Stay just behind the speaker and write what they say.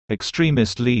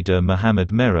Extremist leader Mohamed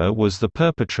Merah was the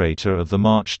perpetrator of the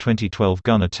March 2012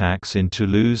 gun attacks in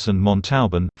Toulouse and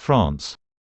Montauban, France.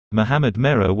 Mohamed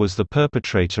Merah was the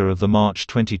perpetrator of the March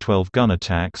 2012 gun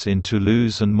attacks in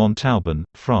Toulouse and Montauban,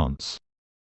 France.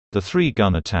 The three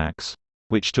gun attacks,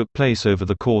 which took place over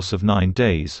the course of 9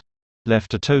 days,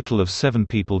 left a total of 7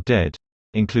 people dead,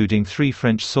 including 3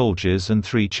 French soldiers and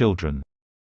 3 children.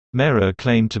 Merah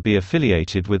claimed to be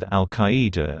affiliated with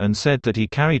al-Qaeda and said that he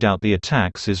carried out the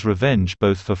attacks as revenge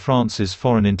both for France's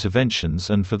foreign interventions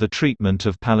and for the treatment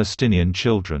of Palestinian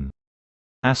children.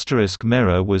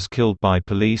 Merah was killed by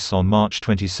police on March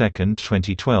 22,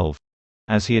 2012,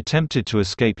 as he attempted to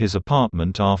escape his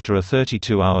apartment after a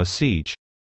 32-hour siege.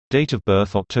 Date of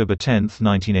birth October 10,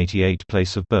 1988.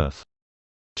 Place of birth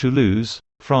Toulouse,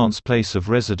 France. Place of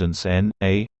residence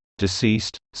N.A.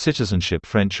 Deceased, citizenship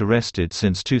French. Arrested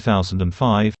since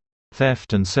 2005,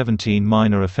 theft and 17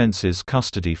 minor offences.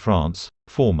 Custody France,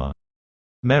 former.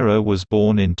 Merah was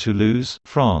born in Toulouse,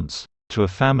 France, to a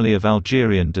family of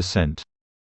Algerian descent.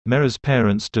 Merah's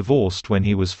parents divorced when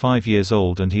he was 5 years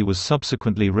old and he was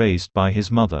subsequently raised by his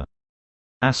mother.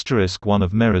 One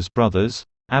of Merah's brothers,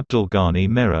 Abdelghani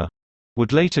Merah,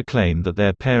 would later claim that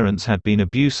their parents had been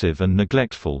abusive and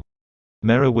neglectful.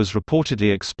 Merah was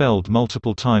reportedly expelled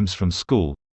multiple times from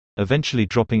school, eventually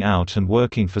dropping out and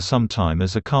working for some time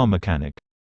as a car mechanic.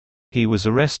 He was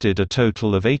arrested a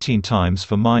total of 18 times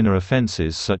for minor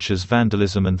offenses such as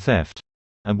vandalism and theft,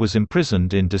 and was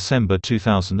imprisoned in December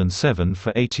 2007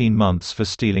 for 18 months for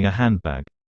stealing a handbag.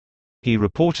 He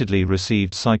reportedly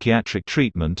received psychiatric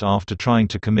treatment after trying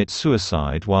to commit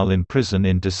suicide while in prison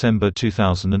in December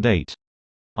 2008.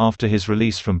 After his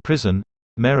release from prison,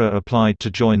 Merah applied to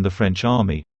join the French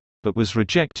army, but was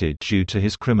rejected due to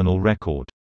his criminal record.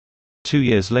 2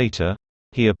 years later,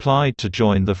 he applied to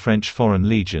join the French Foreign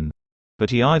Legion, but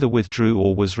he either withdrew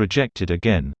or was rejected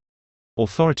again.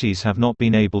 Authorities have not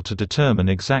been able to determine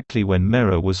exactly when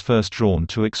Merah was first drawn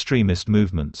to extremist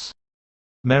movements.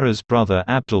 Merah's brother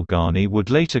Abdelghani would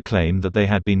later claim that they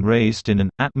had been raised in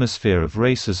an atmosphere of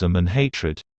racism and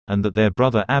hatred, and that their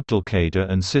brother Abdelkader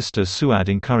and sister Suad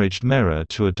encouraged Merah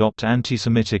to adopt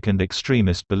anti-Semitic and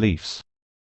extremist beliefs.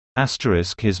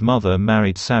 His mother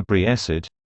married Sabri Essed,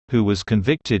 who was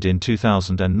convicted in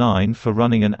 2009 for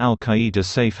running an al-Qaeda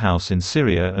safe house in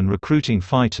Syria and recruiting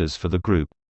fighters for the group.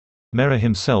 Merah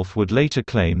himself would later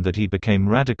claim that he became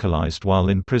radicalized while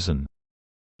in prison.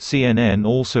 CNN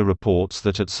also reports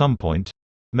that at some point,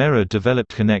 Merah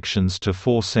developed connections to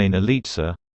Force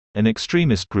Elitza, an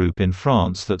extremist group in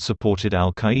France that supported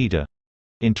al-Qaeda.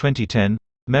 In 2010,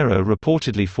 Merah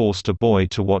reportedly forced a boy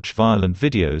to watch violent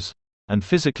videos, and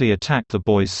physically attacked the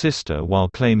boy's sister while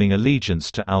claiming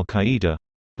allegiance to al-Qaeda,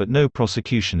 but no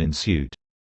prosecution ensued.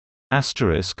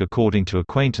 According to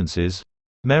acquaintances,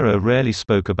 Merah rarely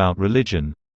spoke about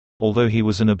religion, although he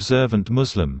was an observant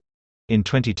Muslim. In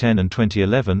 2010 and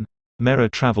 2011, Merah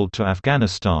traveled to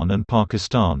Afghanistan and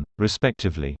Pakistan,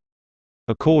 respectively.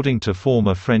 According to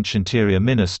former French Interior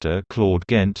Minister Claude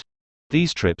Guéant,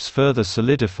 these trips further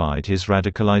solidified his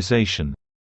radicalization.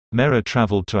 Merah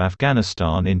traveled to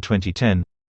Afghanistan in 2010,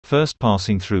 first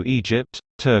passing through Egypt,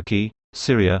 Turkey,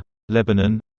 Syria,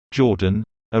 Lebanon, Jordan,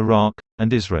 Iraq,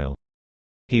 and Israel.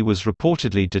 He was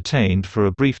reportedly detained for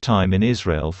a brief time in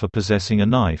Israel for possessing a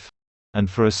knife, and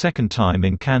for a second time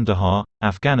in Kandahar,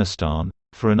 Afghanistan,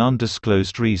 for an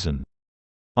undisclosed reason.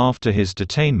 After his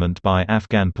detainment by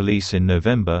Afghan police in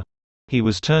November, he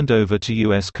was turned over to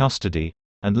U.S. custody,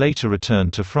 and later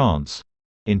returned to France.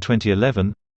 In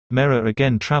 2011, Merah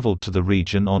again traveled to the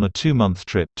region on a 2-month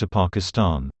trip to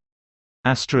Pakistan.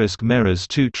 Merah's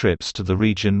 2 trips to the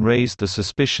region raised the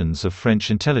suspicions of French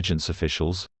intelligence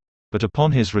officials, but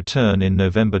upon his return in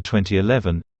November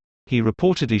 2011, he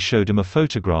reportedly showed him a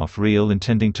photograph reel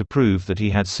intending to prove that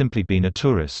he had simply been a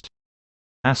tourist.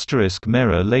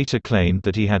 Merah later claimed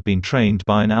that he had been trained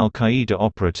by an al-Qaeda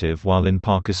operative while in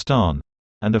Pakistan,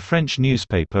 and a French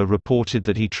newspaper reported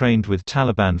that he trained with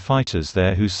Taliban fighters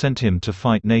there who sent him to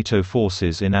fight NATO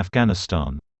forces in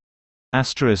Afghanistan.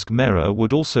 Merah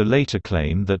would also later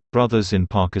claim that brothers in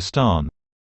Pakistan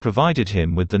provided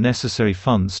him with the necessary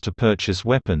funds to purchase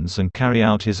weapons and carry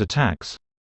out his attacks.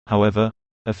 However,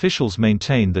 officials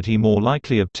maintain that he more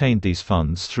likely obtained these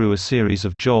funds through a series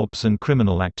of jobs and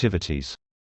criminal activities.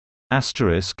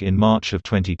 In March of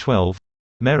 2012,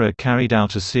 Merah carried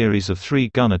out a series of 3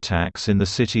 gun attacks in the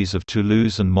cities of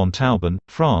Toulouse and Montauban,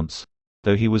 France,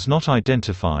 though he was not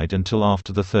identified until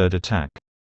after the 3rd attack.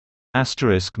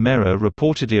 Merah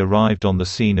reportedly arrived on the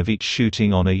scene of each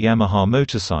shooting on a Yamaha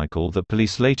motorcycle that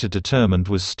police later determined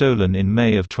was stolen in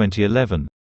May of 2011.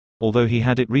 although he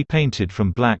had it repainted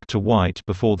from black to white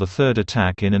before the third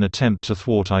attack in an attempt to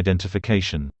thwart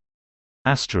identification.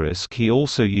 He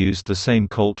also used the same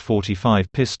Colt .45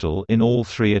 pistol in all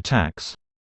 3 attacks.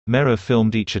 Merah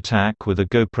filmed each attack with a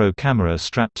GoPro camera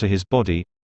strapped to his body,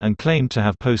 and claimed to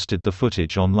have posted the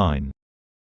footage online.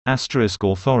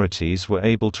 Authorities were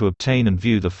able to obtain and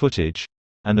view the footage,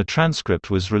 and a transcript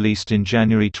was released in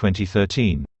January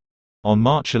 2013. On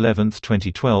March 11,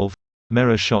 2012,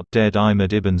 Merah shot dead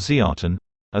Ahmed ibn Ziaten,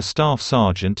 a staff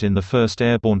sergeant in the 1st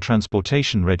Airborne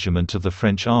Transportation Regiment of the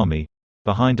French Army,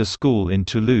 behind a school in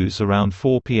Toulouse around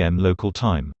 4 p.m. local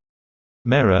time.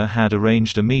 Merah had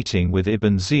arranged a meeting with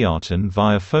Ibn Ziaten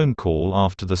via phone call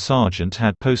after the sergeant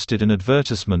had posted an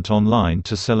advertisement online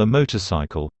to sell a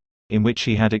motorcycle, in which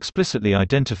he had explicitly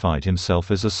identified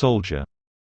himself as a soldier.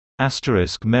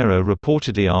 Merah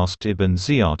reportedly asked Ibn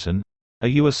Ziaten, "Are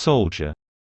you a soldier?"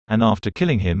 and after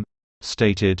killing him,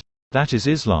 stated, "That is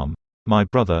Islam, my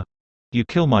brother. You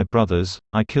kill my brothers,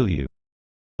 I kill you."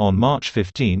 On March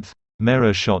 15,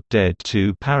 Merah shot dead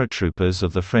 2 paratroopers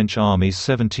of the French Army's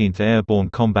 17th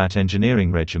Airborne Combat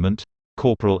Engineering Regiment,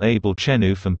 Corporal Abel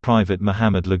Chenouf and Private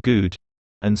Mohamed Lagoud,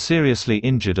 and seriously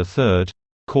injured a third,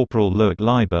 Corporal Loic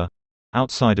Liber,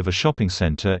 outside of a shopping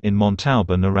center in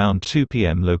Montauban around 2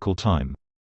 p.m. local time.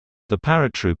 The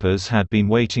paratroopers had been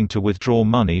waiting to withdraw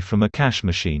money from a cash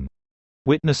machine.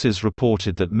 Witnesses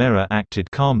reported that Merah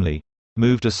acted calmly,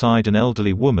 moved aside an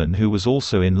elderly woman who was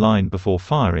also in line before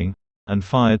firing, and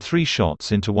fired 3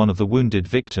 shots into one of the wounded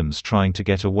victims trying to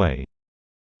get away.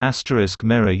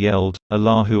 Merah yelled,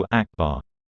 "Allahu Akbar,"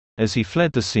 as he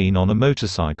fled the scene on a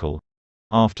motorcycle.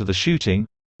 After the shooting,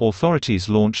 authorities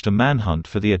launched a manhunt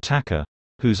for the attacker,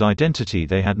 whose identity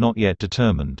they had not yet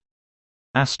determined.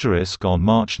 On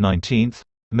March 19,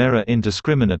 Merah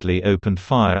indiscriminately opened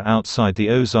fire outside the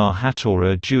Ozar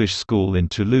HaTorah Jewish school in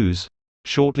Toulouse,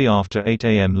 shortly after 8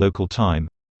 a.m. local time,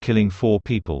 killing 4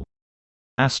 people.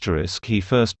 He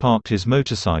first parked his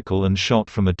motorcycle and shot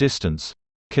from a distance,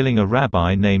 killing a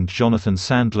rabbi named Jonathan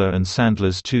Sandler and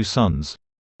Sandler's 2 sons,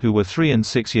 who were 3 and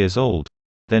 6 years old,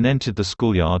 then entered the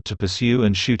schoolyard to pursue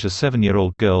and shoot a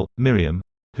 7-year-old girl, Miriam,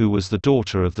 who was the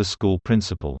daughter of the school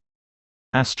principal.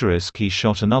 He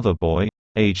shot another boy,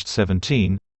 aged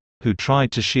 17, who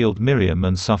tried to shield Miriam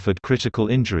and suffered critical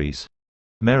injuries.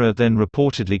 Merah then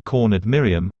reportedly cornered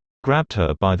Miriam, grabbed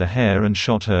her by the hair and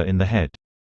shot her in the head.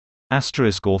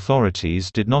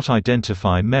 Authorities did not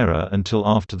identify Merah until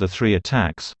after the 3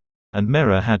 attacks, and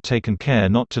Merah had taken care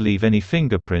not to leave any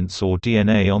fingerprints or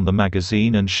DNA on the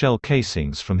magazine and shell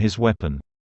casings from his weapon.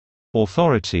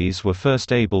 Authorities were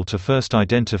able to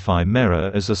identify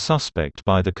Merah as a suspect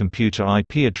by the computer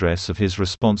IP address of his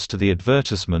response to the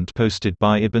advertisement posted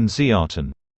by Ibn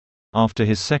Ziaten. After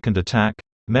his second attack,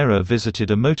 Merah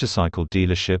visited a motorcycle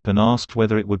dealership and asked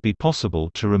whether it would be possible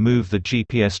to remove the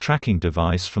GPS tracking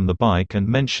device from the bike and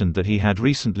mentioned that he had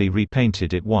recently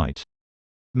repainted it white.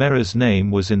 Merah's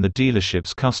name was in the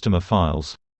dealership's customer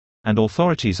files, and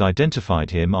authorities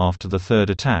identified him after the third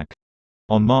attack.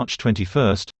 On March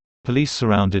 21, police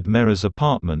surrounded Merah's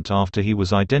apartment after he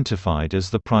was identified as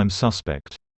the prime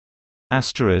suspect.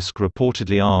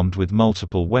 Reportedly armed with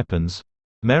multiple weapons,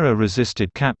 Merah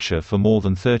resisted capture for more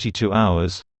than 32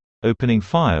 hours, opening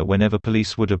fire whenever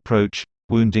police would approach,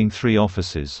 wounding 3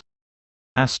 officers.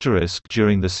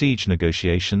 During the siege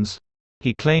negotiations,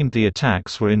 he claimed the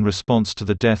attacks were in response to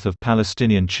the death of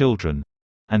Palestinian children,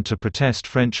 and to protest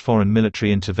French foreign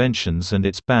military interventions and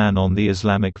its ban on the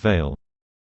Islamic veil.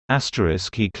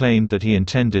 He claimed that he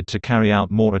intended to carry out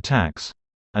more attacks,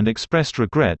 and expressed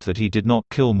regret that he did not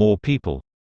kill more people.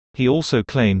 He also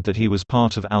claimed that he was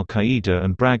part of Al-Qaeda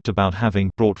and bragged about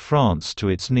having brought France to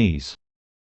its knees.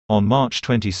 On March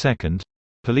 22,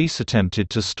 police attempted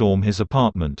to storm his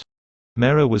apartment.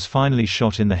 Merah was finally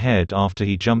shot in the head after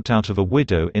he jumped out of a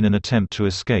window in an attempt to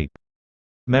escape.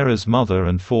 Merah's mother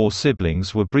and 4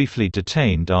 siblings were briefly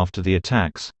detained after the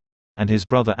attacks, and his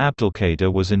brother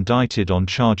Abdelkader was indicted on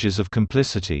charges of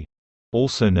complicity,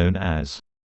 also known as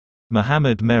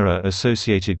Mohammed Merah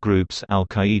associated groups,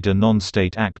 Al-Qaeda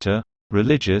non-state actor,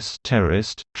 religious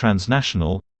terrorist,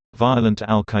 transnational, violent.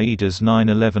 Al-Qaeda's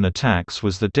 9/11 attacks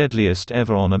was the deadliest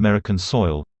ever on American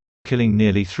soil, killing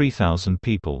nearly 3,000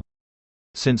 people.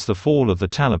 Since the fall of the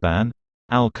Taliban,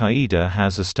 Al-Qaeda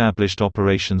has established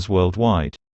operations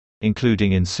worldwide,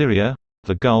 including in Syria,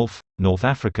 the Gulf, North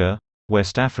Africa,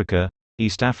 West Africa,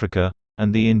 East Africa,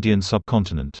 and the Indian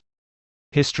subcontinent.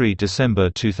 History: December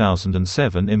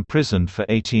 2007, imprisoned for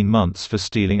 18 months for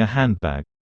stealing a handbag.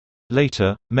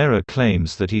 Later, Merah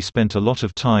claims that he spent a lot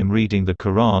of time reading the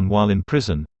Quran while in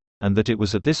prison, and that it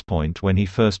was at this point when he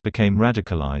first became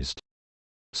radicalized.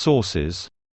 Sources: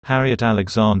 Harriet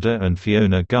Alexander and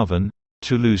Fiona Govan,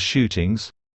 Toulouse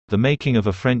shootings, the making of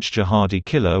a French jihadi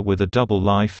killer with a double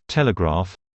life.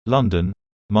 Telegraph, London,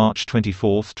 March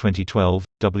 24, 2012,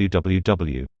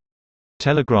 www.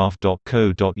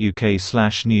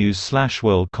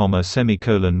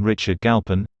 telegraph.co.uk/news/world, Richard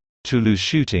Galpin, Toulouse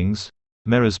shootings,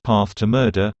 Merah's path to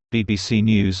murder, BBC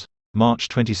News, March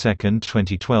 22,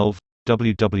 2012,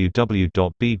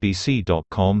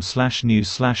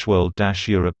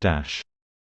 www.bbc.com/news/world-europe-.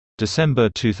 December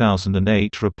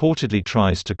 2008 reportedly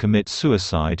tries to commit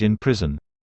suicide in prison.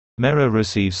 Merah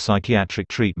receives psychiatric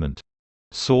treatment.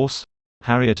 Source: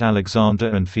 Harriet Alexander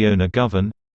and Fiona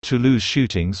Govan, Toulouse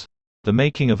shootings, the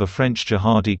making of a French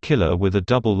jihadi killer with a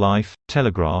double life.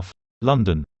 Telegraph,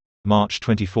 London, March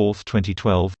 24,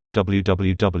 2012,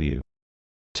 www.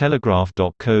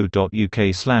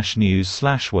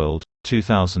 telegraph.co.uk/news/world.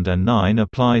 2009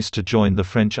 applies to join the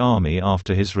French army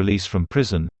after his release from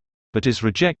prison, but is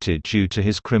rejected due to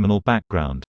his criminal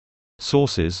background.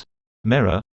 Sources: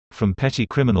 Merah, From Petty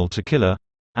Criminal to Killer,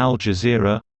 Al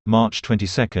Jazeera, March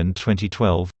 22,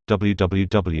 2012,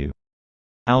 www.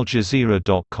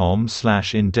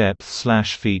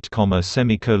 aljazeera.com/in-depth/feat,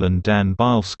 Dan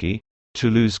Bilski,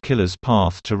 Toulouse Killer's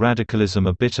Path to Radicalism,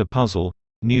 a Bitter Puzzle,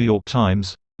 New York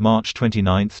Times, March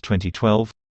 29,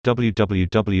 2012,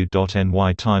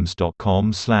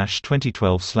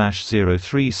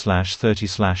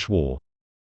 www.nytimes.com/2012/03/30/war.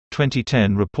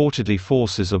 2010 reportedly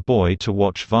forces a boy to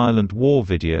watch violent war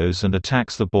videos and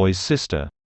attacks the boy's sister,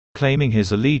 claiming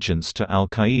his allegiance to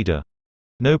Al-Qaeda.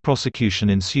 No prosecution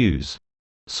ensues.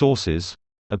 Sources: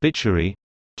 Obituary,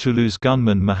 Toulouse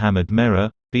gunman Mohamed Merah,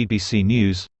 BBC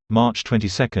News, March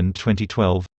 22,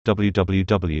 2012,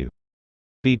 www.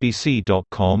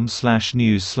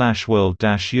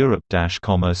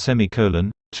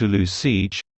 bbc.com/news/world-europe-, Toulouse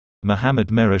siege, Mohamed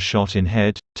Merah shot in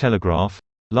head. Telegraph,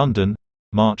 London,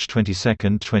 March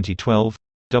 22, 2012,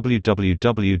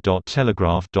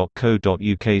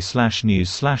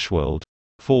 www.telegraph.co.uk/news/world.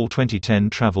 Fall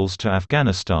 2010 travels to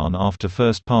Afghanistan after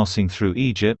first passing through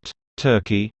Egypt,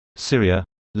 Turkey, Syria,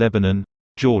 Lebanon,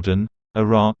 Jordan,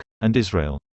 Iraq, and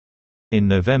Israel. In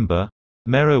November,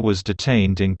 Merah was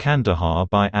detained in Kandahar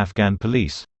by Afghan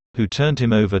police, who turned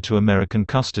him over to American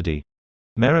custody.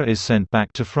 Merah is sent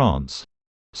back to France.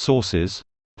 Sources: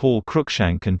 Paul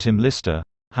Cruikshank and Tim Lister,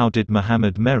 How Did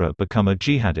Mohamed Merah Become a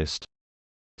Jihadist?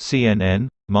 CNN,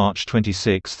 March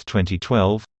 26,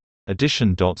 2012,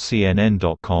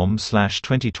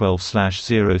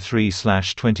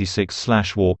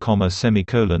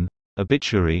 edition.cnn.com/2012/03/26/war,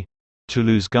 Obituary,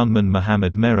 Toulouse gunman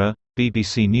Mohamed Merah,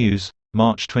 BBC News,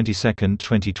 March 22,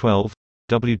 2012,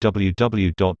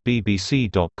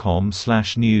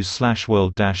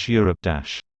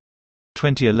 www.bbc.com/news/world-europe-.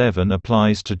 2011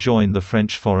 applies to join the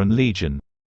French Foreign Legion,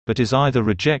 but is either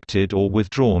rejected or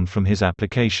withdrawn from his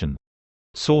application.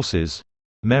 Sources: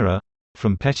 Merah,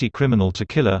 From Petty Criminal to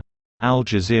Killer, Al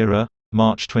Jazeera,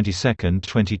 March 22,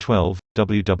 2012,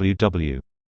 www.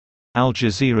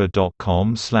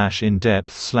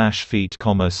 aljazeera.com/in-depth/feat,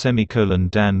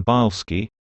 Dan Bilski,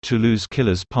 Toulouse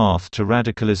Killer's Path to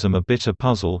Radicalism, a Bitter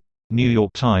Puzzle, New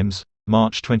York Times,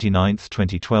 March 29,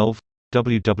 2012,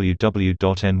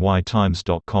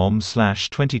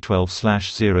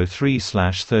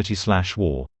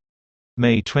 www.nytimes.com/2012/03/30/war.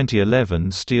 May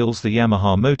 2011 steals the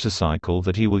Yamaha motorcycle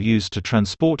that he will use to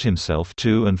transport himself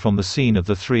to and from the scene of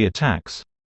the 3 attacks.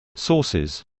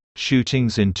 Sources: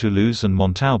 Shootings in Toulouse and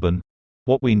Montauban,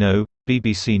 What We Know,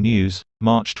 BBC News,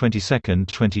 March 22,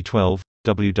 2012,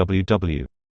 www.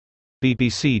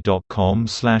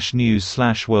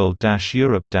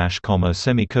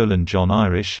 bbc.com/news/world-europe-,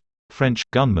 John French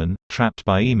gunman, trapped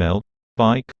by email.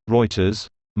 Bike, Reuters,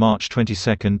 March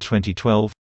 22,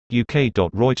 2012,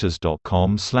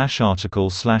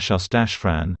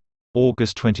 uk.reuters.com/article/us-fran,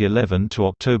 August 2011 to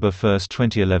October 1,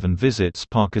 2011 visits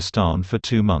Pakistan for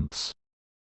 2 months.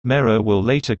 Merah will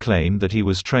later claim that he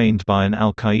was trained by an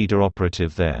Al-Qaeda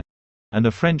operative there, and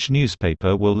a French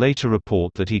newspaper will later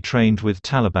report that he trained with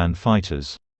Taliban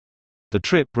fighters. The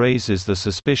trip raises the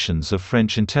suspicions of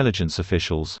French intelligence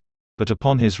officials, but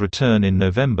upon his return in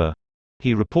November,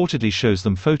 he reportedly shows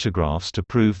them photographs to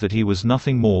prove that he was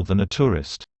nothing more than a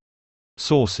tourist.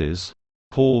 Sources: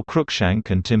 Paul Cruikshank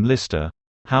and Tim Lister,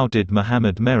 How Did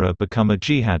Mohamed Merah Become a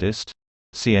Jihadist?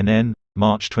 CNN,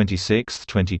 March 26,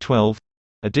 2012,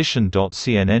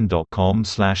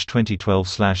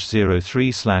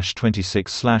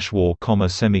 edition.cnn.com/2012/03/26/war,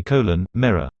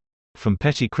 Merah, From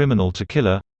Petty Criminal to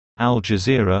Killer, Al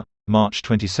Jazeera, March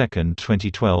 22,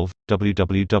 2012,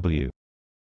 www.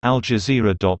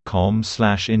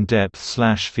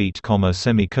 aljazeera.com/in-depth/feat,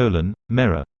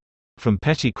 Merah, From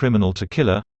Petty Criminal to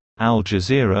Killer, Al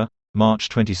Jazeera, March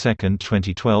 22,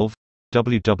 2012,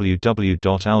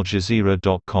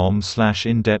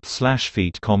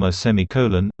 www.aljazeera.com/indepth/feet,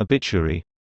 Obituary,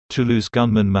 Toulouse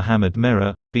gunman Mohamed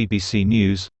Merah, BBC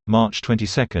News, March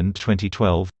 22,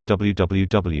 2012,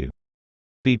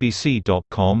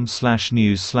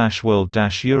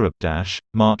 www.bbc.com/news/world-europe-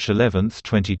 March 11,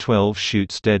 2012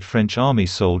 shoots dead French army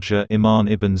soldier Iman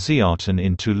ibn Ziaten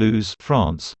in Toulouse,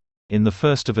 France, in the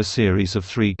first of a series of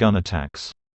 3 gun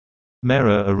attacks.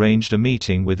 Merah arranged a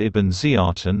meeting with Ibn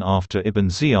Ziaten after Ibn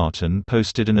Ziaten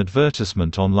posted an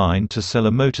advertisement online to sell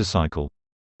a motorcycle.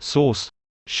 Source: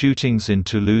 Shootings in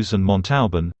Toulouse and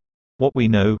Montauban. What We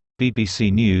Know,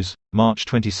 BBC News, March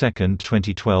 22,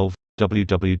 2012,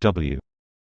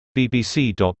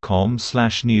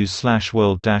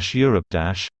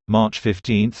 www.bbc.com/news/world-europe- March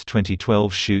 15,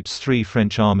 2012 shoots 3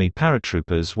 French Army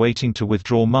paratroopers waiting to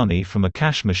withdraw money from a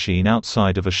cash machine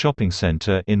outside of a shopping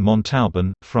centre in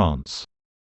Montauban, France.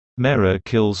 Merah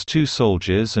kills 2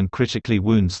 soldiers and critically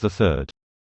wounds the third.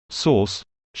 Source: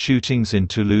 Shootings in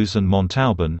Toulouse and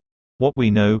Montauban. What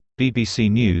We Know, BBC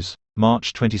News,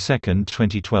 March 22,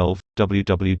 2012,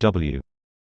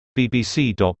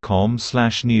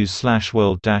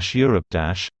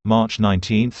 www.bbc.com/news/world-europe- March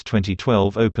 19,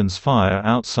 2012 opens fire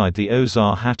outside the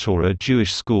Ozar Hatorah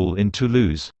Jewish School in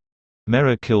Toulouse.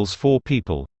 Merah kills 4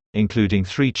 people, including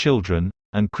 3 children,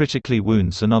 and critically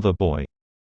wounds another boy.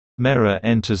 Merah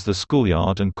enters the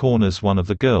schoolyard and corners one of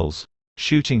the girls,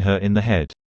 shooting her in the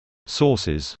head.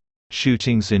 Sources: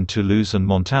 Shootings in Toulouse and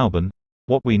Montauban.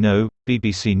 What We Know,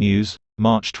 BBC News,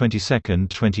 March 22,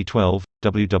 2012,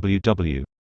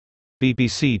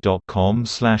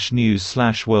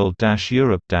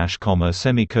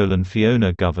 www.bbc.com/news/world-europe-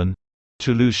 Fiona Govan,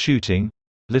 Toulouse shooting,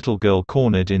 little girl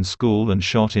cornered in school and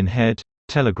shot in head.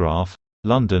 Telegraph,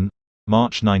 London,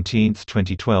 March 19,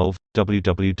 2012,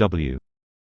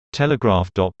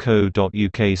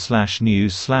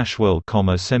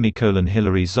 www.telegraph.co.uk/news/world,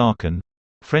 Hilary Zarkin,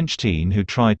 French teen who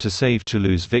tried to save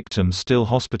Toulouse victim still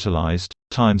hospitalized.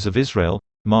 Times of Israel,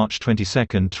 March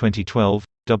 22, 2012,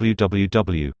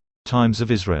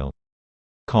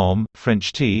 www.timesofisrael.com,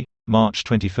 French T, March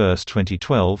 21,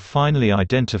 2012 finally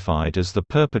identified as the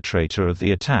perpetrator of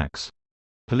the attacks.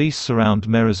 Police surround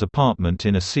Merah's apartment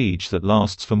in a siege that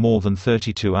lasts for more than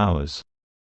 32 hours.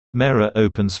 Merah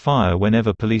opens fire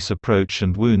whenever police approach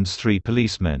and wounds 3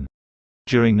 policemen.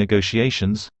 During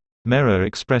negotiations, Merah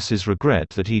expresses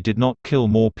regret that he did not kill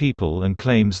more people and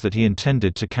claims that he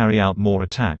intended to carry out more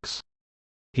attacks.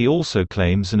 He also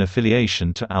claims an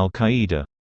affiliation to Al-Qaeda.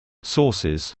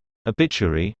 Sources: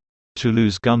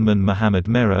 Obituary-Toulouse gunman Mohamed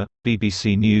Merah,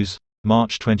 BBC News,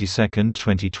 March 22,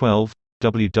 2012,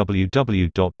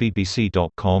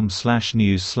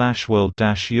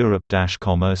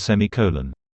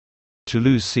 www.bbc.com/news/world-europe-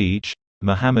 Toulouse siege,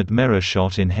 Mohamed Merah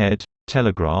shot in head.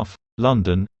 Telegraph,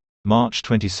 London, March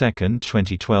 22,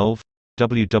 2012,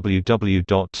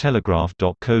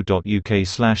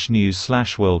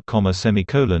 www.telegraph.co.uk/news/world,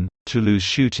 Toulouse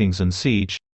shootings and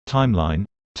siege. Timeline,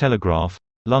 Telegraph,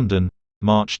 London,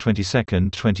 March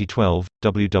 22, 2012,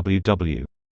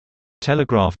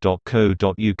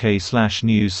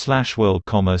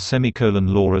 www.telegraph.co.uk/news/world,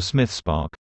 Laura Smithspark,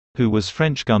 who was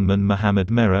French gunman Mohamed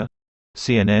Merah.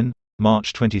 CNN,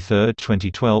 March 23,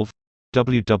 2012,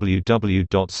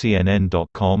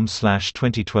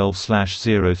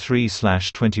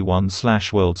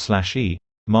 www.cnn.com/2012/03/21/world/e,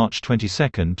 March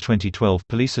 22, 2012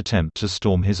 Police attempt to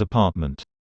storm his apartment.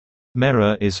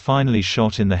 Merah is finally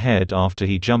shot in the head after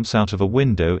he jumps out of a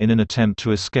window in an attempt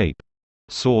to escape.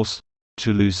 Source: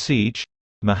 Toulouse siege,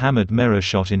 Mohamed Merah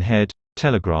shot in head.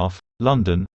 Telegraph,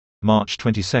 London, March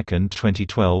 22,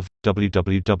 2012,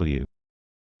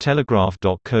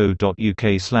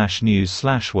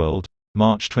 www.telegraph.co.uk/news/world,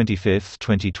 March 25,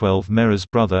 2012 Merah's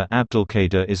brother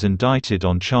Abdelkader is indicted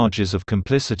on charges of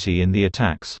complicity in the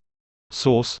attacks.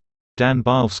 Source: Dan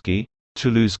Bilski,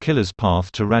 Toulouse killer's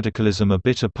path to radicalism a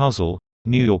bitter puzzle,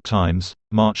 New York Times,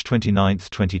 March 29,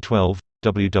 2012,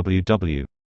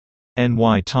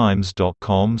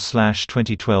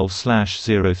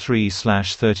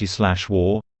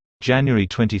 www.nytimes.com/2012/03/30/war, January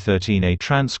 2013 A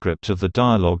transcript of the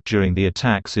dialogue during the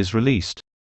attacks is released.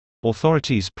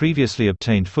 Authorities previously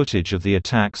obtained footage of the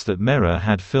attacks that Merah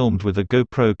had filmed with a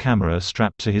GoPro camera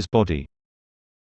strapped to his body.